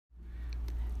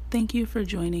Thank you for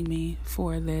joining me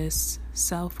for this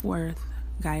self-worth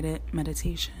guided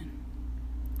meditation.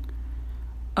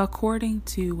 According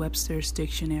to Webster's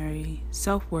dictionary,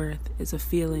 self-worth is a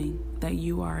feeling that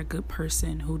you are a good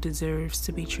person who deserves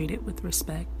to be treated with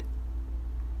respect.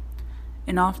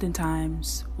 And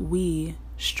oftentimes, we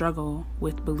struggle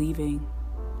with believing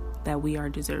that we are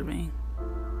deserving.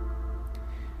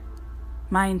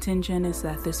 My intention is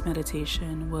that this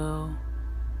meditation will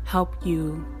help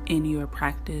you in your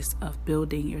practice of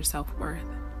building your self-worth.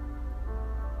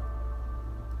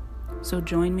 So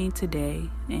join me today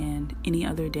and any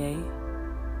other day.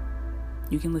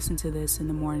 You can listen to this in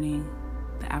the morning,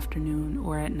 the afternoon,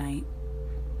 or at night,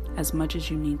 as much as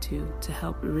you need to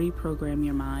help reprogram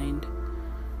your mind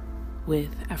with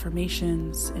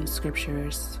affirmations and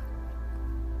scriptures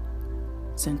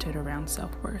centered around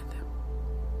self-worth.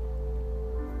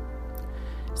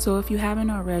 So if you haven't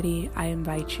already, I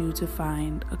invite you to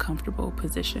find a comfortable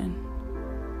position.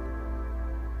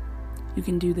 You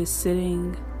can do this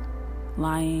sitting,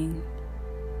 lying,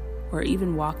 or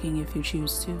even walking if you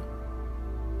choose to.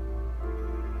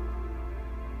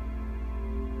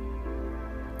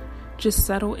 Just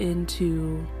settle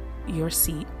into your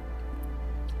seat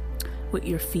with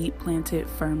your feet planted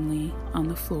firmly on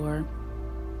the floor,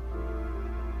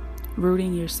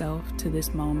 rooting yourself to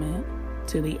this moment,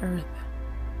 to the earth.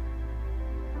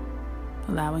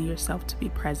 Allowing yourself to be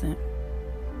present.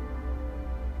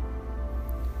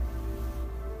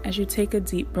 As you take a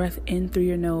deep breath in through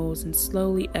your nose and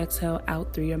slowly exhale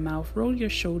out through your mouth, roll your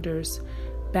shoulders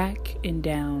back and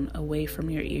down away from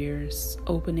your ears,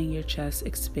 opening your chest,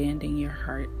 expanding your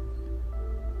heart,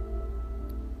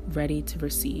 ready to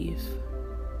receive.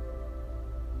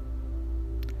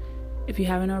 If you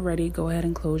haven't already, go ahead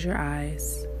and close your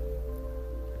eyes.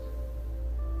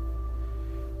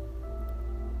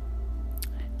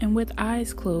 And with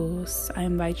eyes closed, I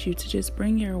invite you to just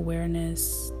bring your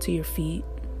awareness to your feet.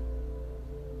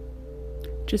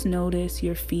 Just notice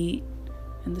your feet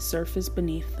and the surface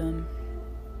beneath them.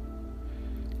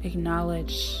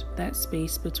 Acknowledge that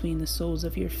space between the soles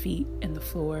of your feet and the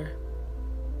floor.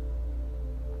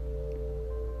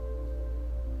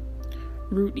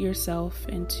 Root yourself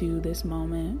into this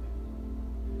moment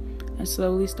and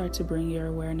slowly start to bring your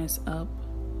awareness up,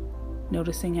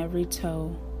 noticing every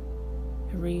toe,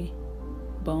 every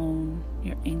bone,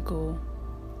 your ankle,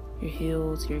 your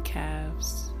heels, your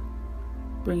calves.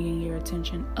 Bringing your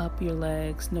attention up your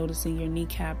legs, noticing your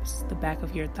kneecaps, the back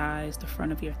of your thighs, the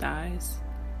front of your thighs.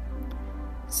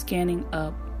 Scanning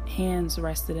up, hands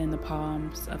rested in the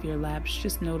palms of your laps,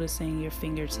 just noticing your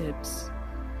fingertips.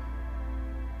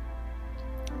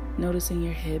 Noticing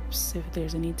your hips, if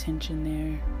there's any tension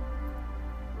there.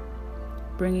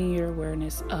 Bringing your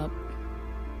awareness up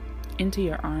into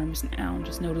your arms now,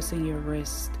 just noticing your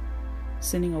wrist,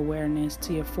 sending awareness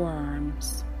to your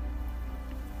forearms,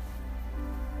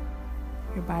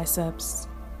 your biceps,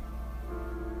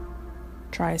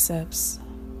 triceps,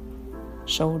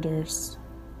 shoulders,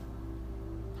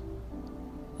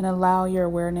 and allow your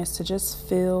awareness to just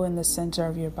fill in the center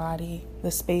of your body,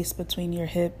 the space between your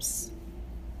hips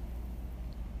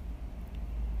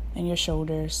and your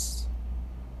shoulders.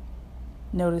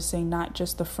 Noticing not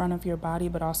just the front of your body,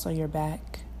 but also your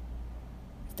back.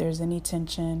 If there's any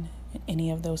tension in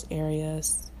any of those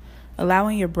areas,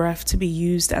 allowing your breath to be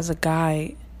used as a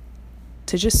guide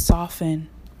to just soften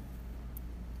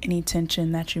any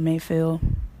tension that you may feel.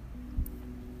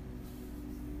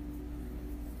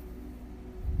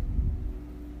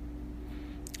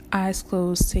 Eyes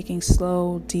closed, taking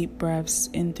slow, deep breaths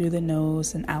in through the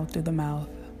nose and out through the mouth.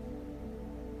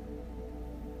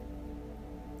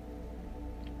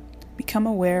 Become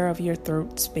aware of your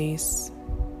throat space.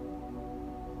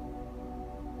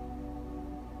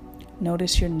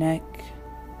 Notice your neck.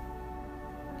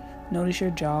 Notice your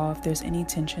jaw. If there's any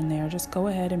tension there, just go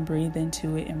ahead and breathe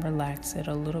into it and relax it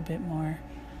a little bit more.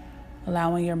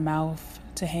 Allowing your mouth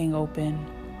to hang open,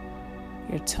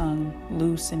 your tongue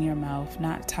loose in your mouth,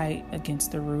 not tight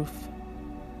against the roof.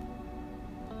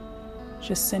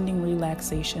 Just sending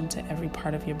relaxation to every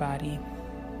part of your body.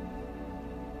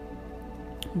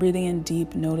 Breathing in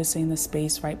deep, noticing the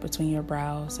space right between your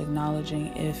brows,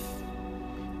 acknowledging if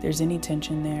there's any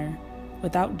tension there,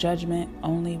 without judgment,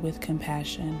 only with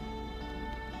compassion.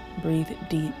 Breathe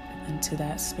deep into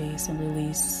that space and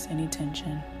release any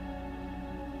tension.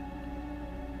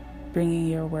 Bringing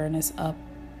your awareness up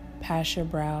past your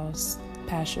brows,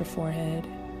 past your forehead,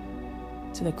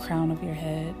 to the crown of your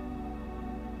head.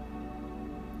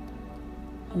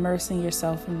 Immersing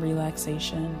yourself in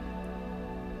relaxation.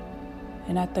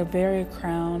 And at the very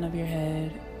crown of your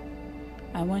head,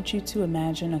 I want you to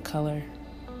imagine a color.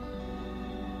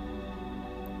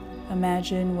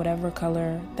 Imagine whatever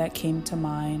color that came to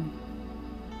mind.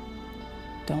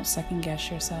 Don't second guess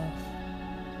yourself.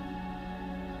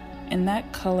 And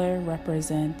that color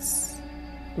represents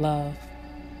love,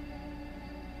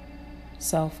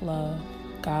 self-love,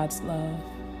 God's love,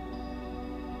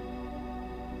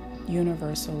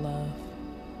 universal love.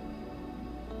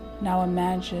 Now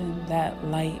imagine that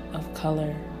light of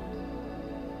color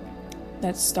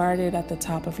that started at the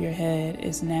top of your head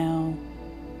is now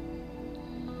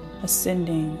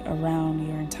ascending around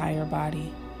your entire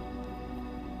body.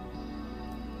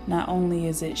 Not only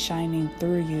is it shining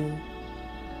through you,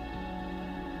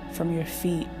 from your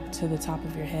feet to the top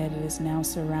of your head, it is now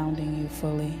surrounding you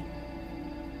fully,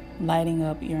 lighting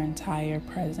up your entire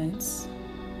presence,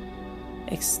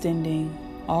 extending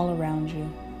all around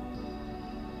you.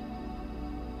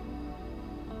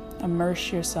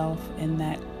 Immerse yourself in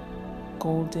that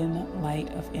golden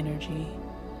light of energy.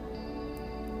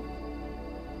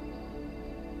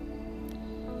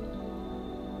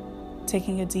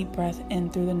 Taking a deep breath in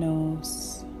through the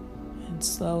nose and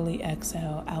slowly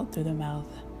exhale out through the mouth.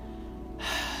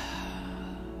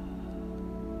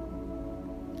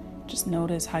 Just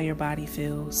notice how your body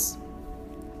feels.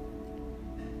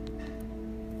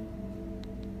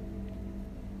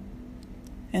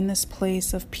 In this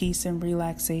place of peace and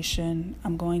relaxation,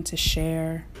 I'm going to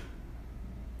share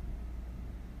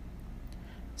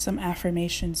some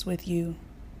affirmations with you,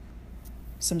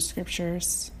 some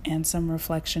scriptures, and some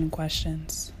reflection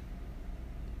questions.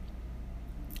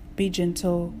 Be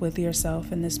gentle with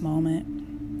yourself in this moment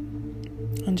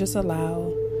and just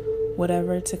allow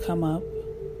whatever to come up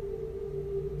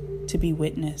to be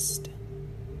witnessed,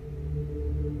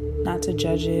 not to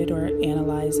judge it or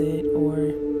analyze it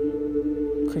or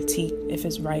critique if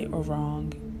it's right or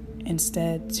wrong.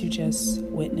 Instead, to just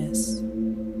witness.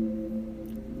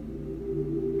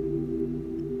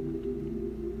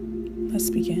 Let's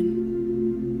begin.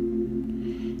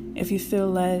 If you feel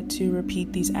led to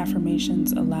repeat these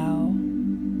affirmations aloud,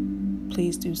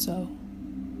 please do so.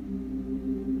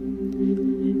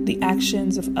 The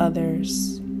actions of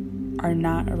others are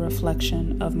not a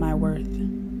reflection of my worth.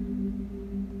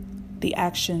 The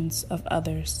actions of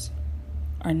others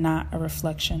are not a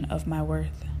reflection of my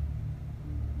worth.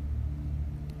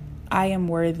 I am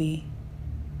worthy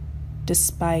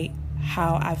despite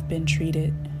how I've been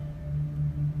treated.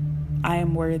 I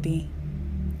am worthy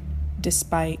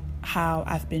despite how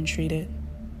I've been treated.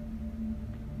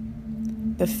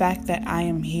 The fact that I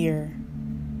am here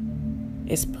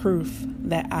is proof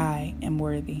that I am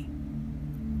worthy.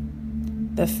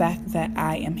 The fact that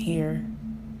I am here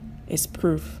is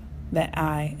proof that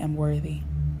I am worthy.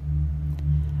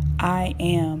 I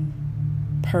am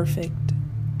perfect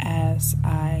as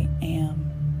I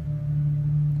am.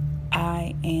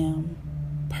 I am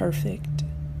perfect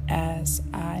as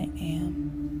I am.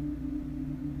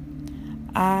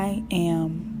 I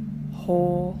am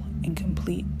whole and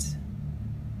complete.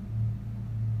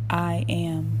 I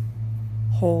am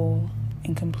whole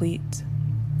and complete.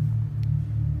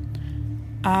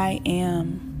 I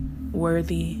am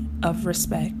worthy of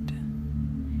respect,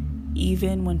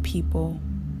 even when people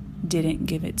didn't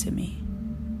give it to me.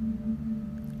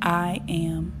 I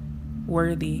am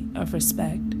worthy of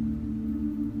respect,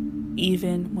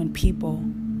 even when people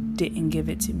didn't give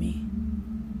it to me.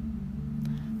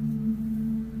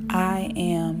 I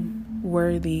am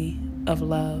worthy of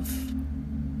love.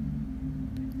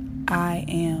 I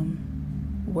am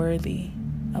worthy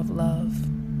of love.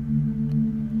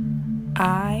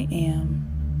 I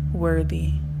am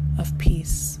worthy of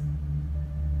peace.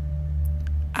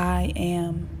 I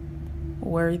am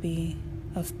worthy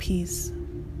of peace.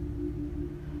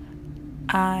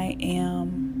 I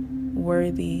am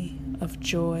worthy of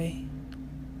joy.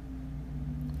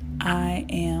 I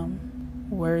am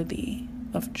worthy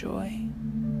of joy.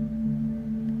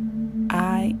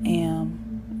 I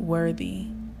am worthy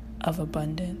of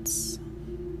abundance.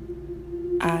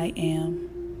 I am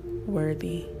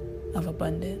worthy of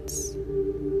abundance.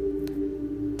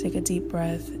 Take a deep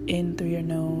breath in through your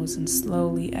nose and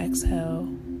slowly exhale.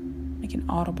 Make an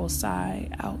audible sigh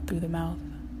out through the mouth.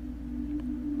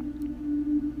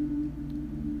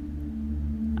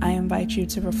 I invite you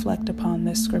to reflect upon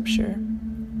this scripture.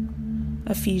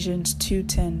 Ephesians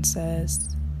 2:10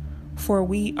 says, "For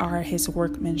we are his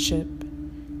workmanship,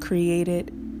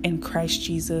 created in Christ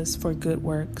Jesus for good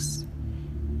works,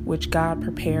 which God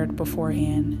prepared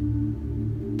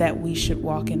beforehand, that we should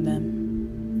walk in them."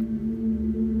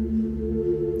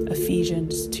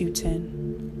 Ephesians 2:10.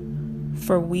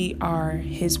 For we are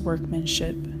his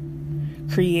workmanship,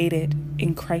 created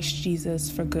in Christ Jesus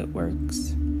for good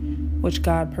works, which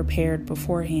God prepared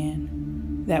beforehand,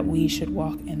 that we should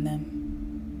walk in them.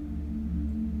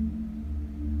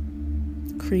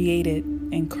 Created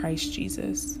in Christ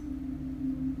Jesus.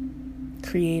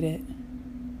 Created.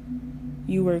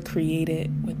 You were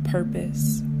created with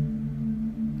purpose.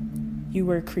 You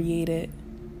were created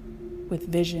with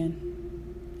vision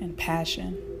and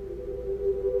passion.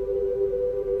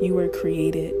 You were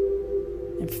created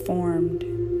and formed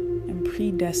and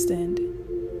predestined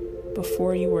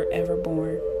before you were ever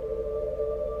born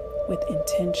with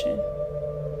intention.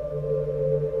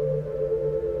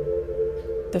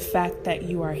 The fact that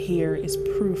you are here is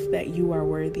proof that you are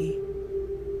worthy.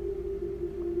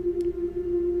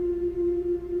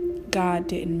 God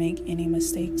didn't make any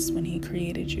mistakes when He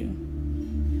created you.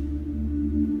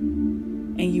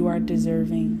 And you are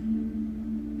deserving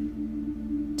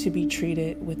to be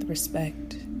treated with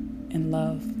respect and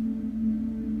love.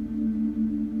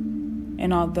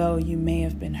 And although you may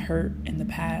have been hurt in the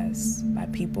past by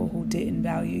people who didn't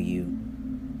value you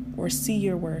or see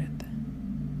your worth,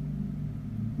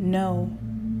 know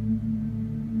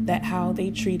that how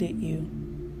they treated you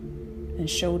and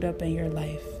showed up in your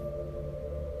life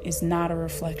is not a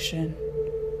reflection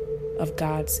of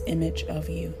God's image of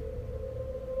you.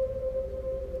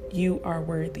 You are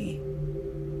worthy.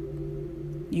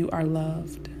 You are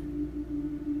loved.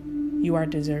 You are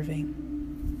deserving.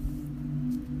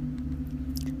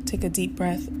 Take a deep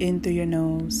breath in through your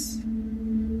nose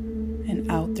and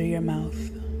out through your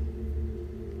mouth,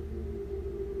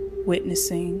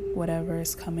 witnessing whatever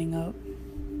is coming up,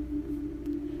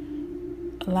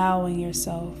 allowing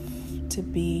yourself to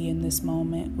be in this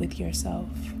moment with yourself.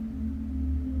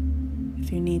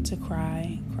 If you need to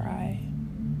cry, cry.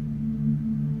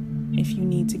 If you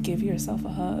need to give yourself a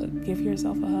hug, give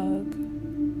yourself a hug.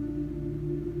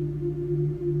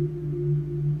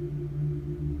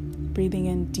 Breathing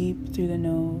in deep through the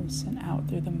nose and out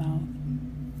through the mouth.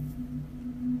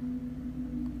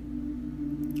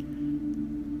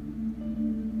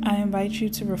 I invite you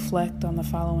to reflect on the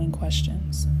following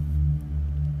questions.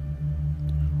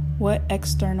 What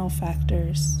external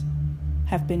factors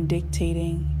have been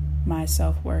dictating my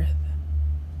self-worth?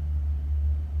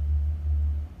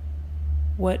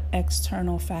 What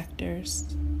external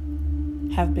factors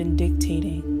have been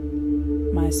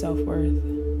dictating my self-worth?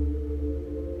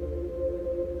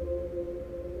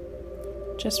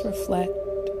 Just reflect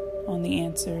on the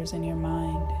answers in your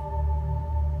mind.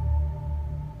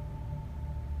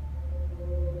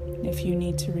 If you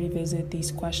need to revisit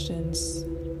these questions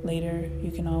later, you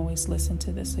can always listen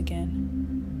to this again.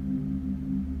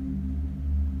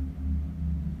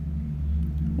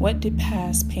 What did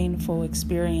past painful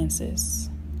experiences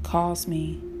cause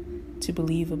me to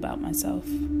believe about myself?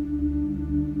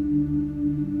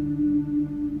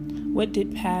 What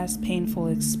did past painful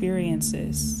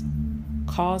experiences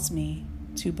cause me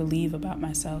to believe about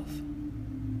myself?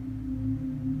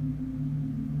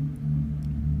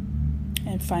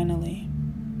 And finally,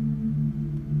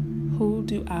 who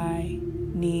do I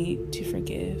need to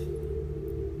forgive?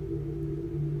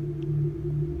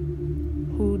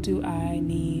 Who do I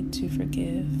need to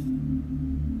forgive?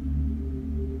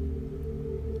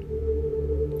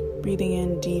 Breathing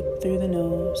in deep through the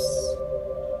nose,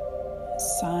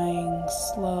 sighing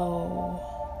slow,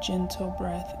 gentle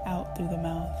breath out through the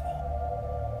mouth.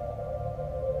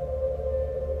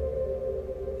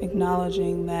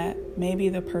 Acknowledging that maybe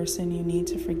the person you need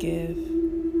to forgive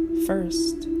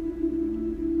first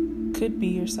could be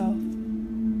yourself.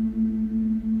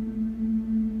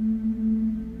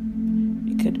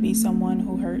 It could be someone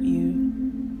who hurt you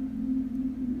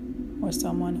or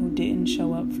someone who didn't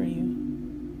show up for you,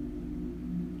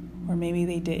 or maybe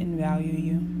they didn't value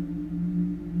you.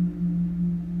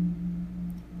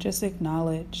 Just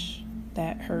acknowledge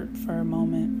that hurt for a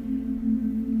moment.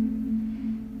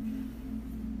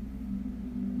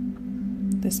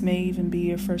 This may even be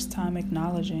your first time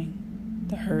acknowledging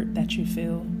the hurt that you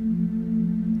feel.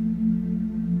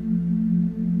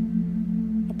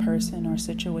 A person or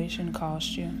situation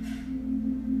caused you.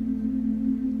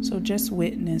 So just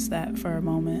witness that for a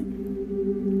moment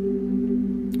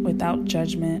without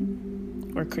judgment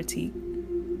or critique.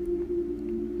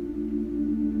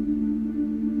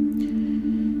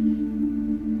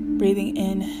 Breathing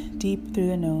in deep through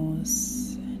the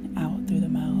nose and out through the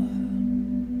mouth.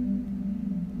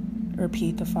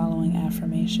 Repeat the following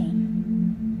affirmation.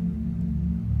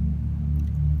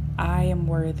 I am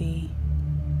worthy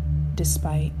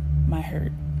despite my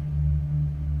hurt.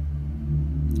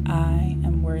 I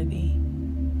am worthy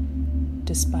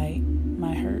despite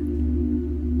my hurt.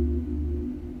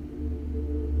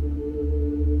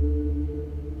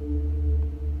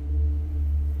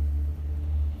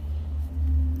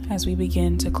 As we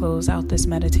begin to close out this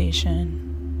meditation,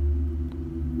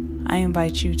 I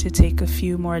invite you to take a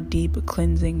few more deep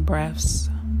cleansing breaths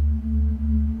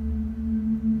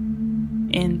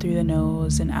in through the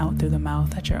nose and out through the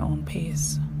mouth at your own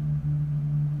pace.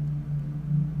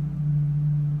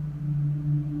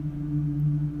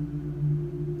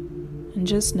 And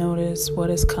just notice what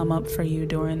has come up for you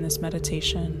during this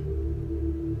meditation.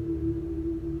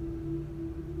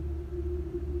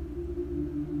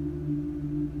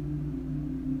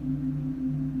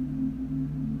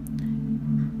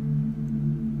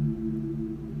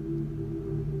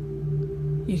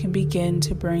 You can begin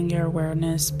to bring your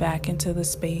awareness back into the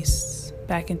space,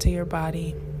 back into your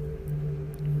body,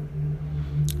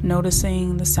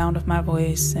 noticing the sound of my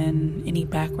voice and any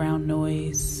background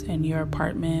noise in your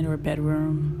apartment or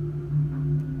bedroom.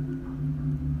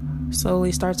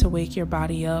 Slowly start to wake your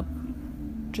body up,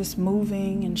 just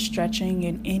moving and stretching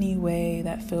in any way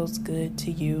that feels good to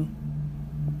you.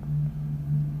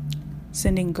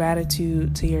 Sending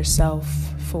gratitude to yourself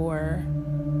for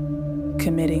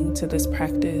committing to this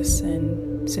practice,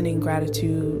 and sending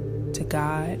gratitude to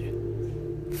God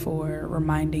for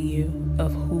reminding you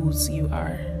of whose you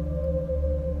are.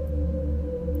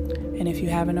 And if you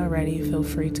haven't already, feel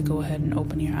free to go ahead and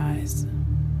open your eyes.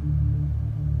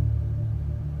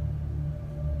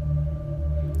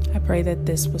 I pray that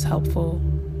this was helpful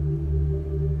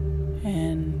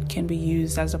and can be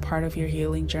used as a part of your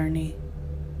healing journey.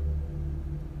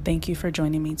 Thank you for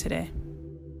joining me today.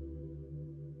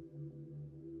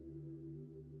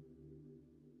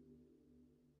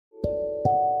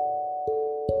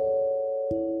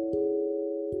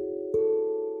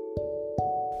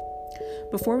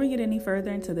 Before we get any further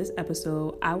into this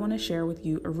episode, I want to share with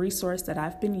you a resource that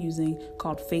I've been using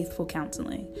called Faithful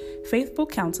Counseling. Faithful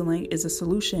Counseling is a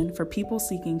solution for people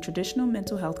seeking traditional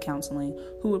mental health counseling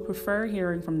who would prefer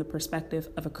hearing from the perspective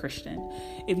of a Christian.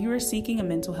 If you are seeking a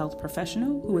mental health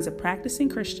professional who is a practicing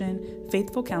Christian,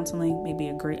 Faithful Counseling may be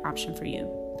a great option for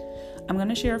you. I'm going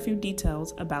to share a few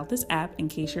details about this app in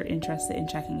case you're interested in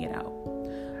checking it out.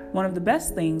 One of the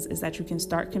best things is that you can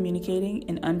start communicating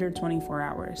in under 24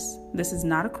 hours. This is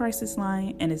not a crisis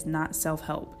line and is not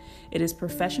self-help. It is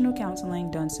professional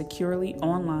counseling done securely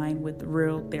online with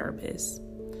real therapists.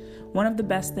 One of the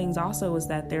best things also is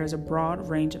that there is a broad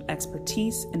range of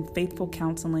expertise in Faithful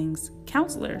Counseling's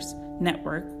counselors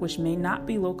network, which may not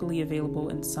be locally available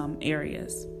in some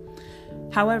areas.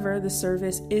 However, the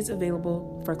service is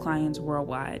available for clients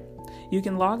worldwide. You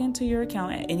can log into your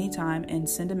account at any time and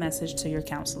send a message to your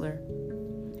counselor.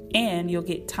 And you'll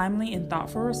get timely and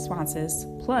thoughtful responses.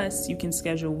 Plus, you can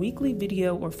schedule weekly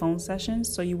video or phone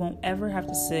sessions so you won't ever have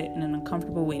to sit in an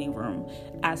uncomfortable waiting room,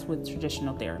 as with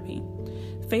traditional therapy.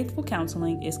 Faithful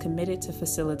Counseling is committed to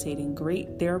facilitating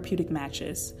great therapeutic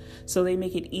matches, so they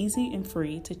make it easy and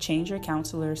free to change your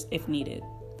counselors if needed.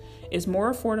 It's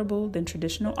more affordable than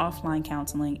traditional offline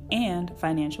counseling, and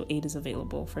financial aid is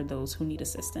available for those who need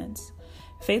assistance.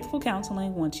 Faithful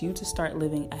Counseling wants you to start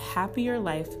living a happier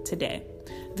life today.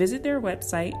 Visit their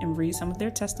website and read some of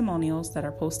their testimonials that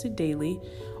are posted daily,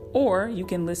 or you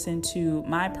can listen to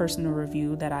my personal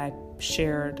review that I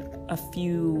shared a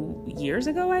few years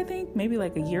ago, I think, maybe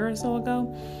like a year or so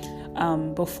ago,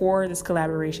 before this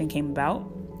collaboration came about,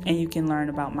 and you can learn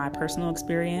about my personal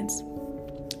experience.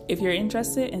 If you're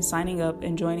interested in signing up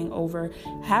and joining over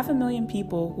 500,000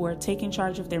 people who are taking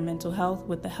charge of their mental health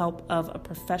with the help of a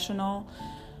professional,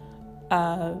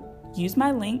 use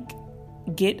my link,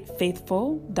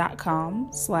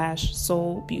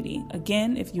 getfaithful.com/soulbeauty.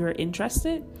 Again, if you're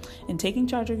interested in taking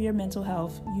charge of your mental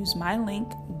health, use my link,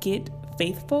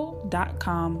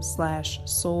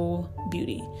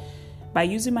 getfaithful.com/soulbeauty. By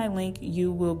using my link,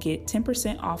 you will get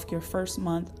 10% off your first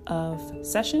month of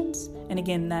sessions. And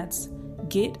again, that's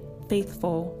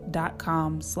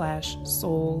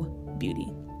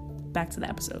getfaithful.com/soulbeauty. Back to the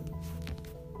episode.